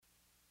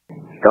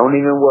Don't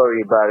even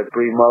worry about it,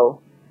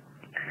 Primo.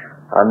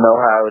 I know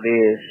how it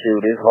is.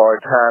 Shoot, it's hard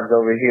times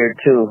over here,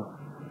 too.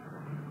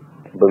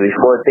 But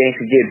before things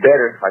can get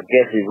better, I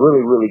guess it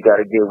really got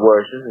to get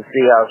worse just to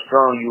see how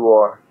strong you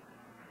are.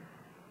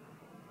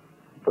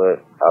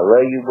 But I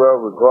love you,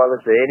 bro,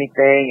 regardless of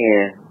anything,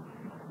 and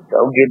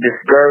don't get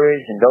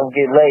discouraged and don't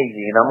get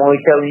lazy. And I'm only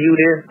telling you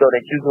this so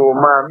that you can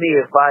remind me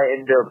if I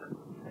end up,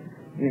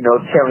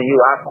 telling you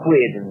I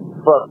quit and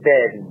fuck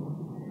that,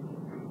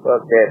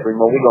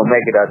 Primo. We gonna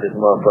make it out this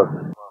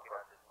motherfucker.